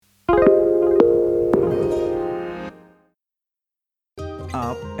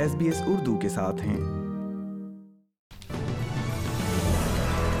SBS Urdu के साथ हैं।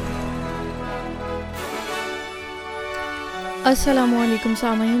 अस्सलामुअलैकुम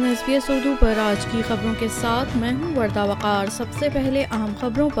सामईन, SBS उर्दू पर आज की खबरों के साथ मैं हूं वर्दा वक़ार। सबसे पहले अहम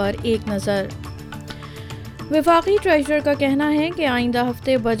खबरों पर एक नज़र। वफाकी ट्रेजरर का कहना है कि आइंदा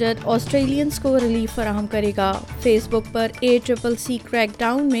हफ्ते बजट ऑस्ट्रेलियंस को रिलीफ फराहम करेगा। फेसबुक पर ACCC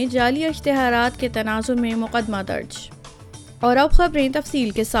क्रैकडाउन में जाली इश्तिहारात के तनाजुर में मुकदमा दर्ज। और अब खबरें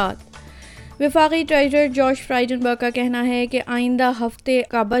तफसील के साथ। वफाकी ट्रेजरर जॉश फ्राइडनबर्ग का कहना है कि आइंदा हफ्ते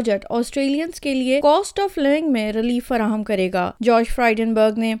का बजट ऑस्ट्रेलियंस के लिए कॉस्ट ऑफ लिविंग में रिलीफ फराहम करेगा। जॉश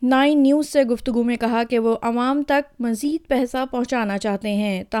फ्राइडनबर्ग ने 9 न्यूज़ से गुफ्तगू में कहा कि वो आवाम तक मजीद पैसा पहुंचाना चाहते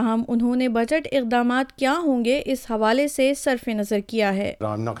हैं, ताहम उन्होंने बजट इक़दामात क्या होंगे इस हवाले से सरफ़े नज़र किया है।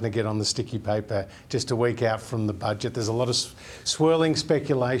 I'm not going to get on the sticky paper just a week out from the budget. There's a lot of swirling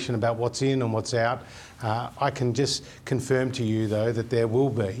speculation about what's in and what's out. I can just confirm to you, though, that there will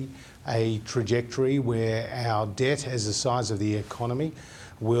be a trajectory where our debt as the size of the economy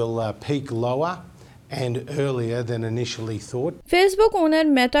will peak lower and earlier than initially thought. Facebook owner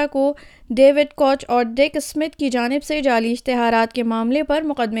Meta को David coach और Dick Smith की जानिब से जाली इश्तिहारात के मामले पर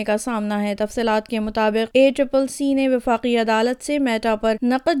मुकदमे का सामना है। तफसीलात के मुताबिक ACCC ने वफाकी अदालत से मेटा पर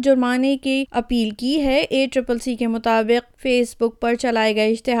नकद जुर्माने की अपील की है। ACCC के मुताबिक फेसबुक पर चलाए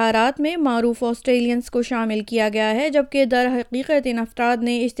गए इश्तिहारात में मारूफ ऑस्ट्रेलियंस को शामिल किया गया है, जबकि दर हकीकत इन अफराद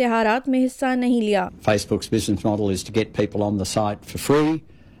ने इश्तिहारात में हिस्सा नहीं लिया। Facebook's business model is to get people on the site for free,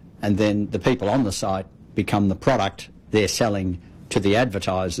 and then the people on the site become the product they're selling to the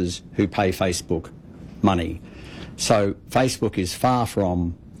advertisers who pay Facebook money. So Facebook is far from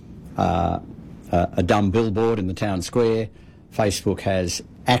a dumb billboard in the town square. Facebook has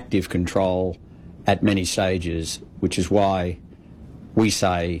active control at many stages, which is why we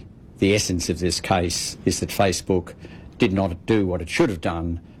say the essence of this case is that Facebook did not do what it should have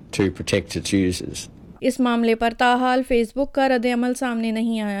done to protect its users. इस मामले पर ताहाल Facebook का रद्द-ए-अमल सामने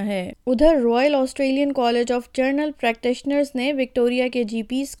नहीं आया है। उधर royal Australian college of general practitioners ने विक्टोरिया के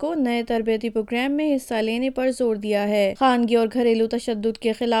GPs को नए तरबियती प्रोग्राम में हिस्सा लेने पर जोर दिया है। खानगी और घरेलू तशद्दुद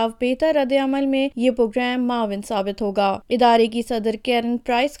के खिलाफ बेहतर रद्द-ए-अमल में ये प्रोग्राम माविन साबित होगा। इदारे की सदर कैरन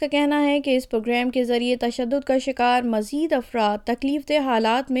प्राइस का कहना है कि इस प्रोग्राम के जरिए तशद्दुद का शिकार मजीद अफराद तकलीफदेह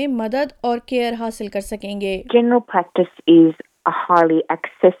हालात में मदद और केयर हासिल कर सकेंगे। General practice is a highly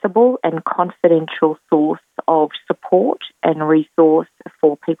accessible and confidential source of support and resource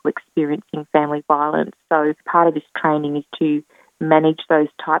for people experiencing family violence. So part of this training is to manage those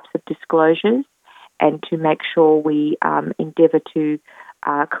types of disclosures and to make sure we endeavour to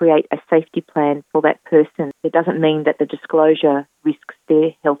create a safety plan for that person. It doesn't mean that the disclosure risks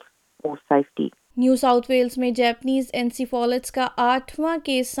their health or safety. New south Wales में Japanese एनसीफेलाइटिस का 8वां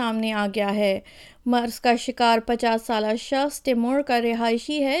case सामने आ गया है। मर्ज का शिकार 50 साल शख्स टिमोर का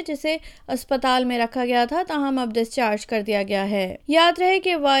रिहायशी है, जिसे अस्पताल में रखा गया था, ताहम अब डिस्चार्ज कर दिया गया है। याद रहे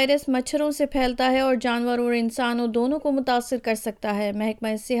कि वायरस मच्छरों से फैलता है और जानवरों और इंसानों दोनों को मुतासिर कर सकता है।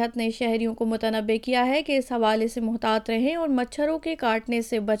 महकमा सेहत ने शहरियों को मुतनब्बे किया है कि इस हवाले से मुहतात रहें और मच्छरों के काटने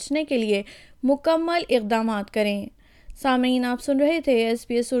से बचने के लिए मुकम्मल इक़दामात करें। सामईन, आप सुन रहे थे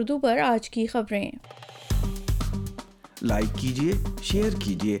SBS उर्दू पर आज की खबरें। लाइक कीजिए, शेयर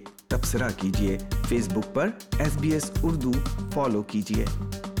कीजिए, तबसरा कीजिए। फेसबुक पर SBS उर्दू फॉलो कीजिए।